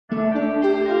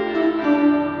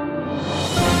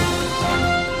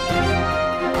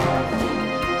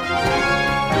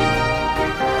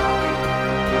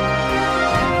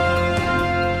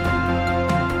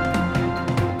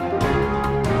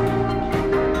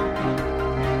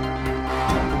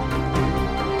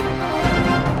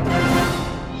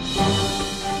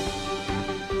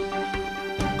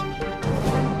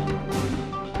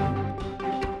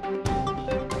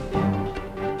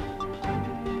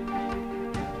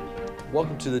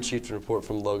Welcome to the Chieftain Report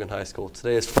from Logan High School.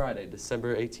 Today is Friday,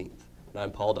 December 18th, and I'm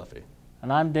Paul Duffy.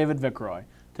 And I'm David Vickroy.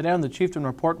 Today on the Chieftain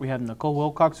Report, we have Nicole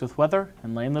Wilcox with weather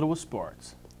and Lane Little with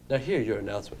sports. Now here are your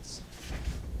announcements.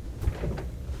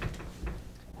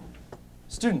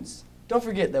 Students, don't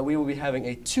forget that we will be having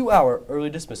a 2-hour early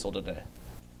dismissal today.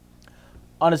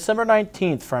 On December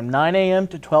 19th from 9 a.m.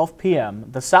 to 12 p.m.,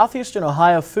 the Southeastern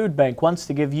Ohio Food Bank wants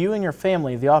to give you and your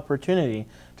family the opportunity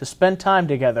to spend time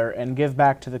together and give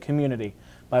back to the community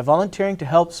by volunteering to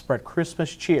help spread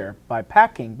Christmas cheer by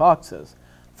packing boxes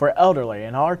for elderly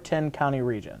in our 10-county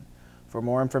region. For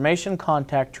more information,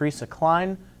 contact Teresa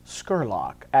Klein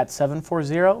Skurlock at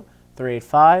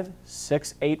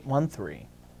 740-385-6813.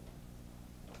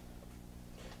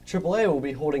 AAA will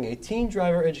be holding a teen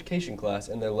driver education class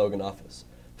in their Logan office.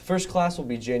 The first class will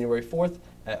be January 4th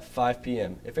at 5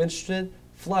 p.m. If interested,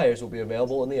 flyers will be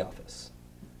available in the office.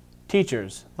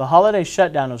 Teachers, the holiday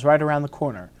shutdown is right around the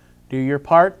corner. Do your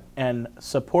part and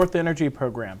support the energy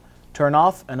program. Turn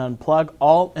off and unplug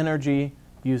all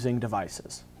energy-using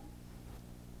devices.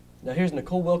 Now here's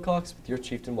Nicole Wilcox with your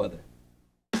Chieftain weather.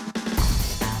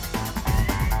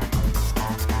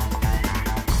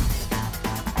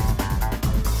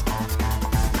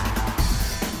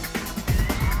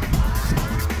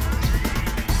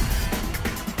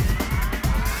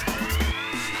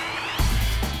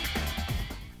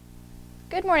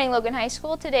 Good morning, Logan High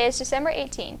School. Today is December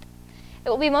 18th. It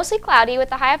will be mostly cloudy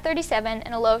with a high of 37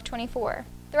 and a low of 24.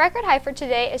 The record high for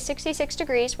today is 66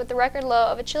 degrees with the record low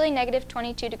of a chilly negative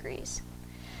 22 degrees.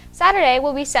 Saturday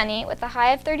will be sunny with a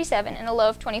high of 37 and a low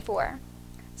of 24.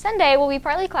 Sunday will be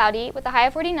partly cloudy with a high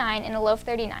of 49 and a low of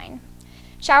 39.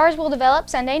 Showers will develop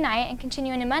Sunday night and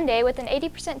continue into Monday with an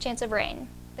 80% chance of rain.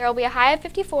 There will be a high of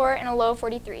 54 and a low of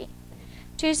 43.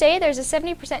 Tuesday, there's a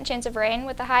 70% chance of rain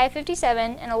with a high of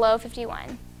 57 and a low of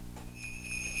 51.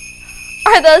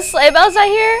 Are those sleigh bells I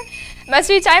hear? Must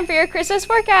be time for your Christmas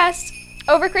forecast.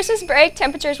 Over Christmas break,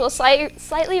 temperatures will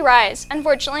slightly rise.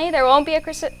 Unfortunately, there won't be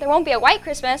a white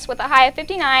Christmas with a high of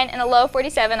 59 and a low of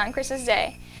 47 on Christmas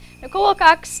Day. Nicole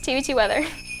Wilcox, TV2 Weather.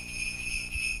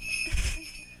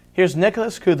 Here's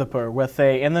Nicholas Kuthapur with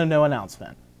a In the Know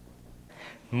announcement.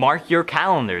 Mark your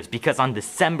calendars because on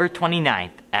December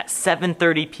 29th at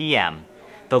 7:30 p.m.,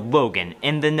 the Logan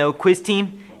In the Know quiz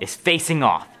team is facing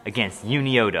off against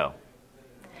Unioto.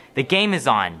 The game is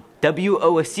on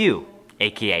WOSU,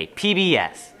 aka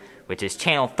PBS, which is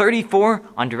channel 34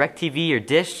 on DirecTV or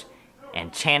Dish,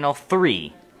 and channel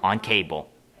 3 on cable.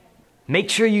 Make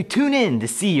sure you tune in to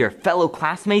see your fellow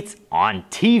classmates on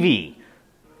TV.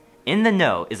 In the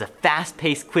Know is a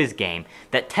fast-paced quiz game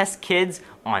that tests kids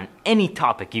on any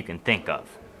topic you can think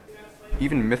of.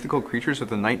 Even mythical creatures of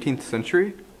the 19th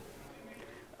century?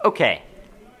 Okay,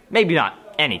 maybe not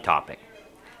any topic,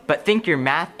 but think your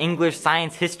math, English,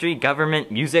 science, history,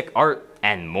 government, music, art,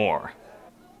 and more.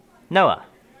 Noah,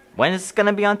 when is this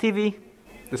gonna be on TV?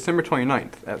 December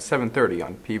 29th at 7:30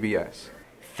 on PBS.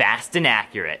 Fast and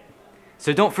accurate.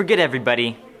 So don't forget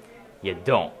everybody, you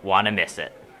don't want to miss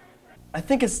it. I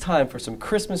think it's time for some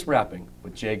Christmas rapping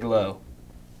with Jay Glow.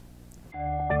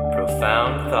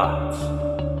 Profound Thoughts.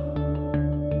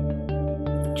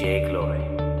 Jay Glory.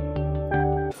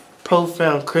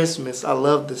 Profound Christmas, I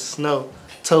love the snow.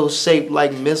 Toes shaped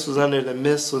like missiles under the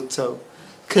mistletoe.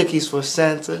 Cookies for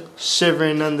Santa,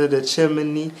 shivering under the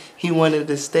chimney. He wanted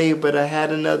to stay, but I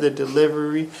had another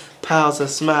delivery. Piles of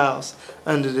smiles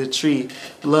under the tree.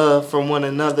 Love from one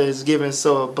another is given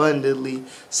so abundantly.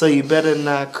 So you better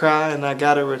not cry, and I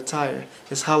gotta retire.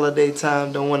 It's holiday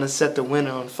time, don't want to set the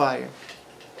winter on fire.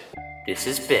 This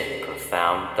has been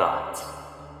Profound Thoughts.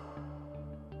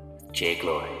 Jay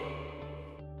Glory.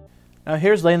 Now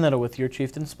here's Lane Little with your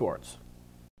Chieftain Sports.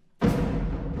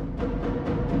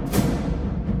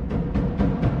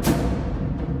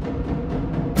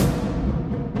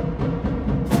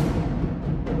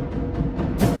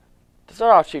 To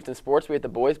start off Chieftain Sports, we have the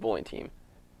boys bowling team.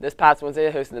 This past Wednesday,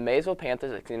 they hosted the Maysville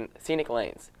Panthers at Scenic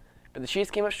Lanes, but the Chiefs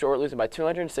came up short, losing by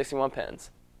 261 pins.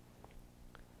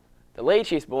 The Lady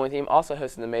Chiefs bowling team also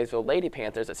hosted the Maysville Lady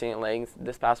Panthers at Scenic Lanes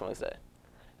this past Wednesday.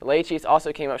 The Lady Chiefs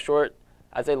also came up short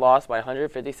as they lost by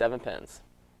 157 pins.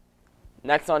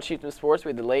 Next on Chieftain Sports, we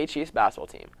have the Lady Chiefs basketball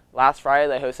team. Last Friday,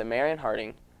 they hosted Marion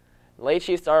Harding. The Lady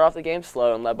Chiefs started off the game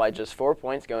slow and led by just 4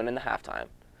 points going into halftime.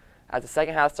 As the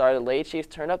second half started, the Lady Chiefs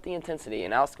turned up the intensity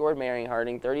and outscored Marion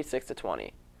Harding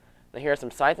 36-20. Now here are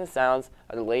some sights and sounds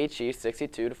of the Lady Chiefs'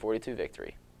 62-42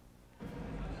 victory.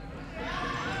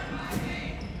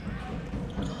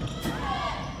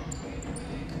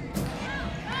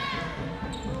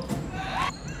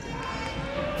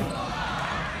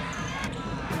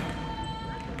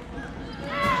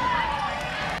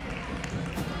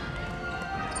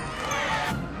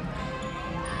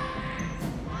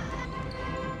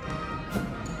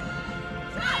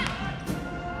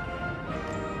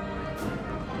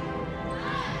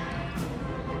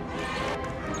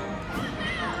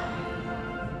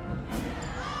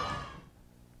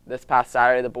 This past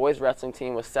Saturday, the boys wrestling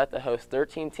team was set to host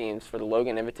 13 teams for the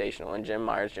Logan Invitational in Jim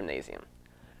Myers Gymnasium.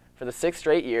 For the 6th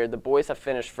straight year, the boys have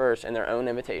finished first in their own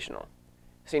invitational.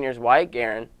 Seniors Wyatt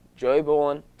Guerin, Joey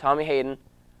Bolin, Tommy Hayden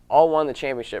all won the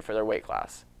championship for their weight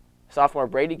class. Sophomore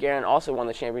Brady Guerin also won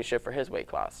the championship for his weight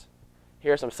class.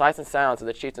 Here are some sights and sounds of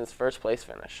the Chieftains' first place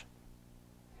finish.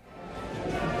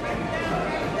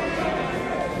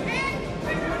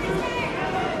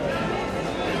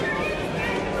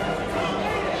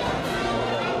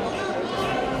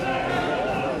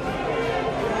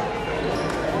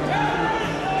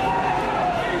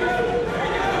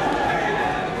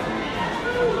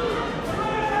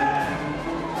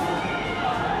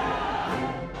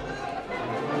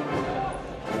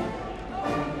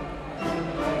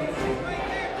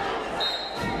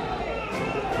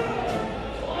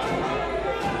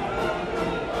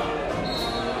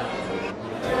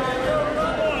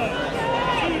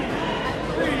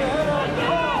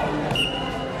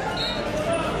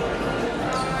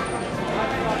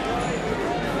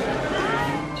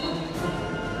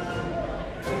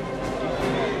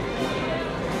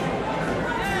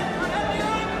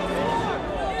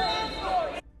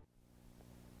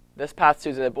 This past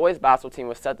Tuesday, the boys basketball team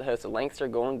was set to host the Lancaster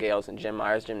Golden Gales in Jim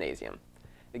Myers Gymnasium.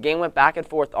 The game went back and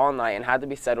forth all night and had to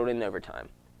be settled in overtime.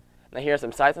 Now here are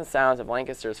some sights and sounds of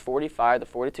Lancaster's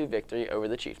 45-42 victory over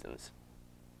the Chieftains.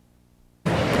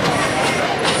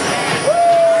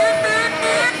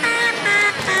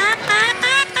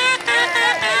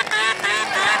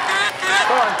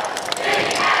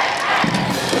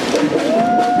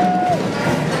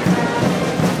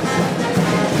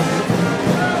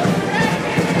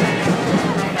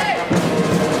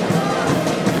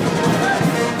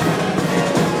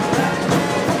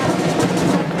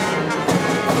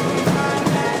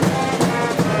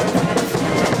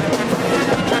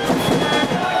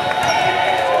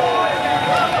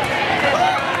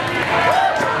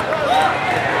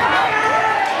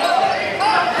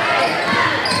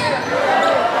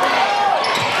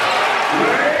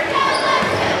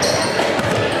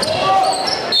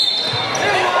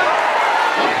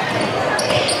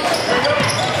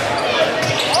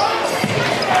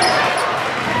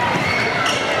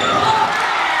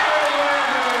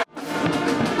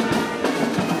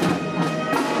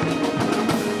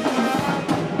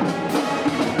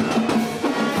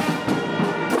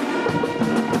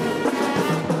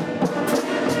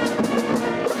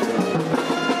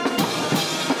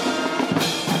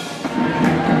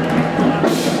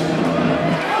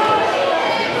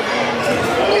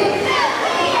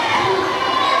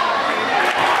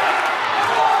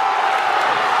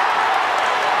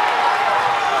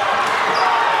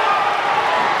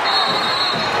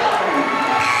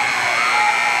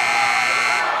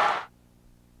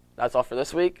 That's all for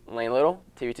this week. Lane Little,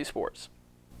 TV2 Sports.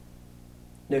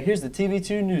 Now here's the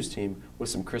TV2 News team with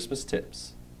some Christmas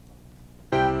tips.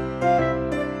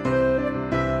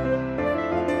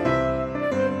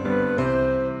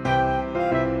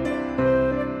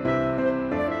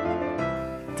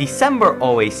 December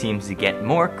always seems to get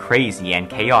more crazy and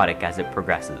chaotic as it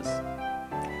progresses.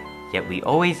 Yet we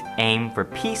always aim for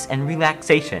peace and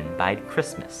relaxation by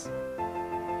Christmas.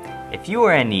 If you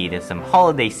are in need of some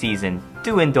holiday season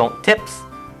do and don't tips,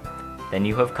 then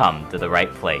you have come to the right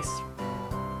place.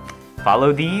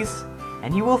 Follow these,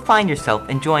 and you will find yourself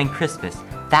enjoying Christmas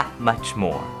that much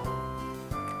more.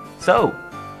 So,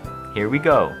 here we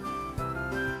go.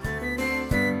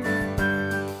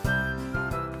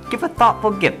 Give a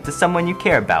thoughtful gift to someone you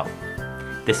care about.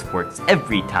 This works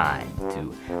every time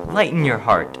to lighten your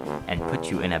heart and put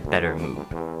you in a better mood.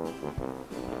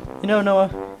 You know, Noah,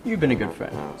 you've been a good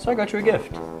friend, so I got you a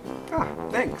gift. Ah,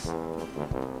 thanks.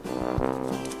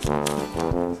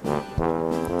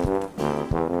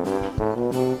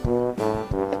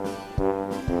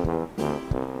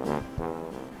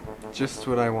 Just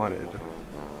what I wanted.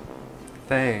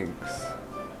 Thanks.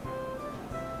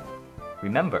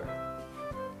 Remember,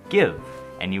 give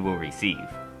and you will receive.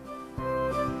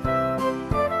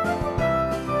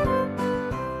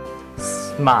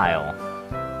 Smile.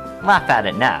 Laugh at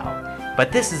it now,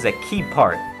 but this is a key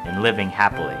part in living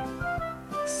happily.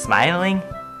 Smiling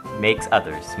makes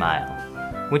others smile,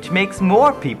 which makes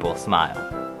more people smile.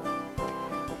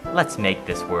 Let's make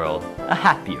this world a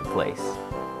happier place.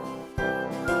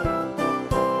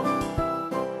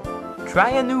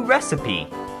 Try a new recipe.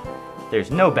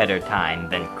 There's no better time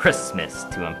than Christmas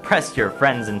to impress your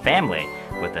friends and family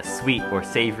with a sweet or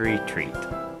savory treat.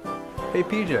 Hey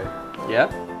PJ,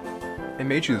 Yep. I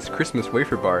made you this Christmas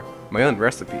wafer bar, my own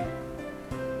recipe.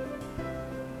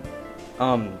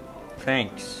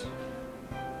 Thanks.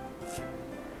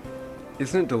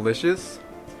 Isn't it delicious?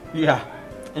 Yeah,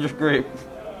 and just grape.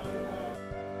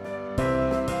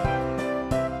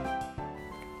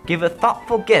 Give a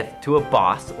thoughtful gift to a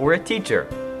boss or a teacher.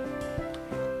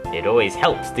 It always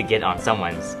helps to get on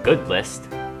someone's good list.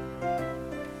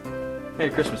 Merry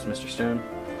Christmas, Mr. Stone.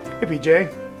 Hey, PJ.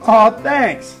 Aw,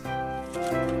 thanks.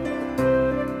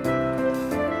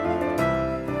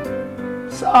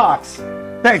 Socks.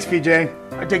 Thanks, PJ.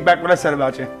 I take back what I said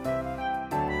about you.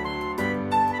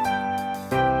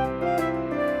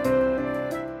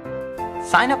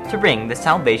 Sign up to ring the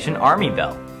Salvation Army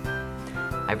bell.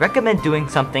 I recommend doing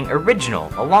something original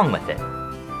along with it,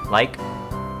 like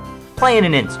playing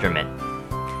an instrument.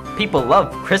 People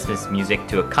love Christmas music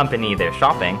to accompany their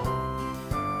shopping.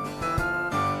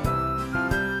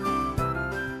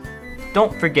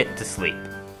 Don't forget to sleep.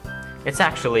 It's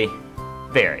actually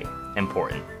very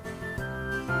important.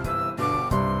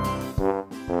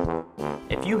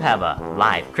 If you have a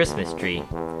live Christmas tree,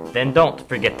 then don't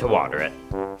forget to water it.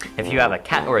 If you have a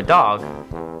cat or a dog,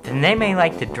 then they may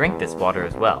like to drink this water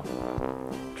as well.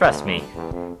 Trust me,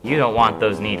 you don't want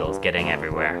those needles getting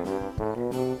everywhere.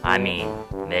 I mean,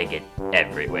 make it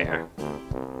everywhere.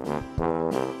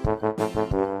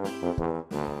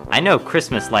 I know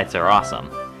Christmas lights are awesome,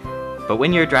 but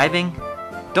when you're driving,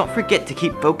 don't forget to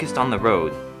keep focused on the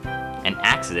road. An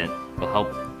accident will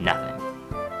help nothing.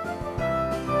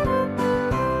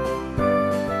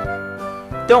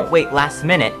 Don't wait last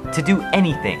minute to do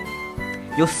anything.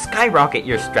 You'll skyrocket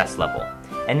your stress level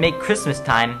and make Christmas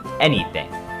time anything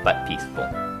but peaceful.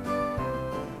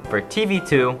 For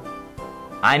TV2,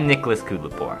 I'm Nicholas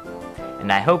Kudlapur,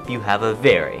 and I hope you have a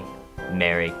very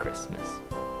Merry Christmas.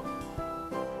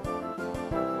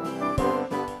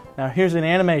 Now here's an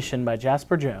animation by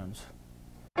Jasper Jones.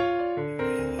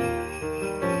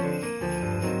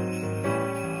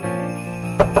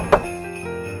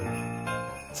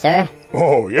 Sir?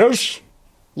 Oh, yes?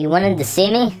 You wanted to see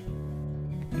me?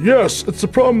 Yes, it's the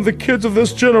problem with the kids of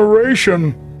this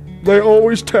generation. They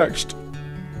always text.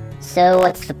 So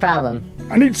what's the problem?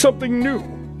 I need something new.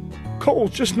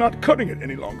 Cole's just not cutting it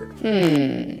any longer.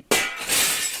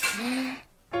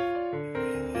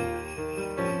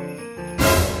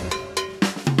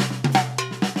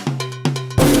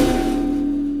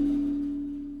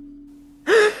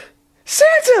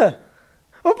 Santa!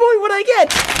 Oh boy, what'd I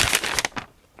get?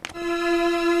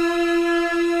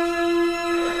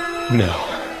 No.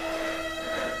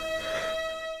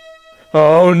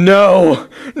 Oh no!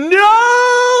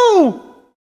 No!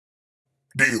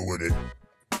 Deal with it.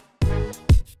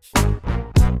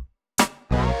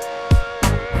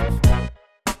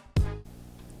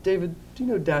 David, do you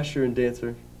know Dasher and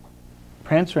Dancer?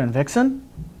 Prancer and Vixen?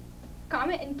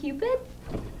 Comet and Cupid?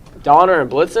 Donner and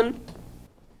Blitzen?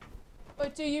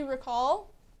 But do you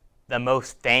recall? The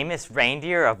most famous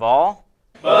reindeer of all?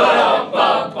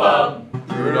 Ba-dum-bum-bum.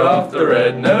 Rudolph the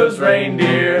red-nosed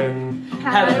reindeer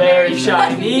Had a very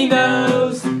shiny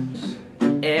nose.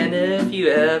 And if you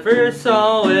ever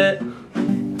saw it,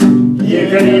 you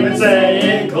could even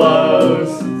say in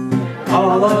close.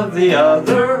 all of the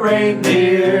other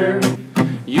reindeer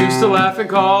Used to laugh and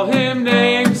call him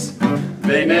names.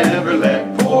 They never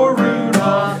let poor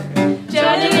Rudolph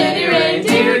Judging any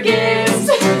reindeer gifts.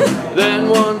 Then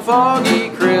one foggy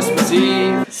Christmas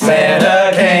Eve,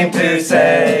 Santa came to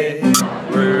say,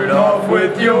 Rudolph,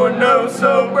 with your nose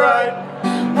so bright,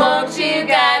 Won't you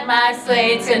guide my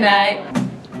sleigh tonight?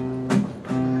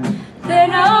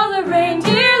 Then all the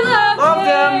reindeer loved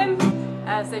him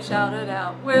as they shouted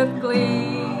out with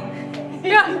glee.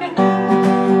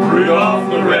 Rudolph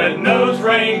the red-nosed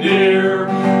reindeer,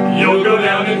 you'll go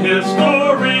down in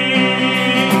history.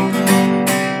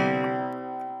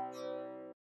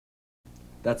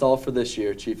 That's all for this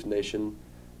year, Chief Nation.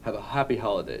 Have a happy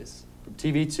holidays. From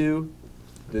TV2,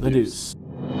 The Deuce.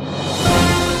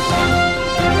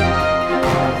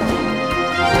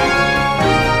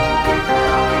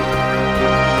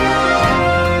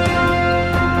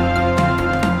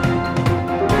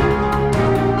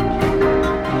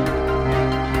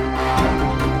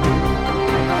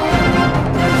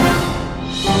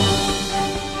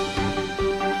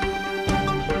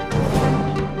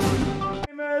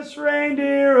 Famous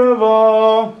reindeer of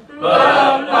all.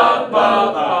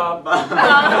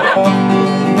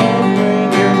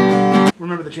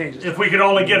 Remember the changes. If we could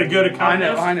only get a good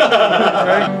accompanist. I know.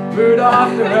 Right?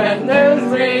 Rudolph the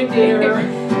red-nosed reindeer,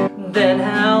 then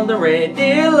how the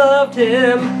reindeer loved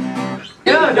him.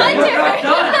 Good.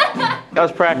 That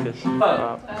was practice.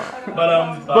 But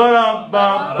That's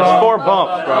 4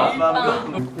 bumps, bro.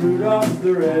 Rudolph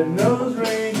the red-nosed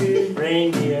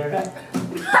reindeer.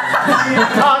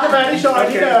 On the ready,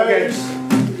 shiny nose.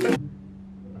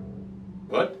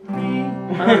 What?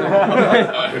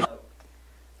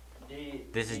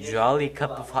 This jolly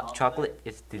cup of hot chocolate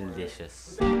is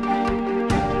delicious.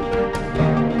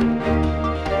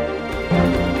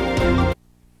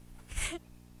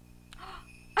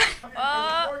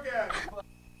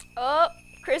 Oh,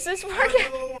 Chris's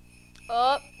forecast.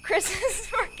 Oh, Chris's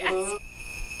forecast.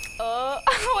 Oh,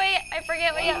 wait, I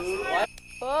forget what else.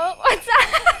 Oh, what's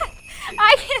that?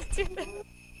 I can't do that.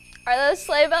 Are those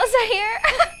sleigh bells out here?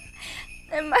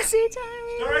 It must be time.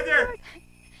 Start right there.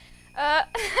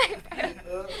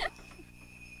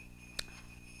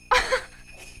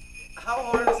 How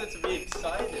hard is it to be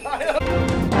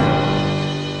excited?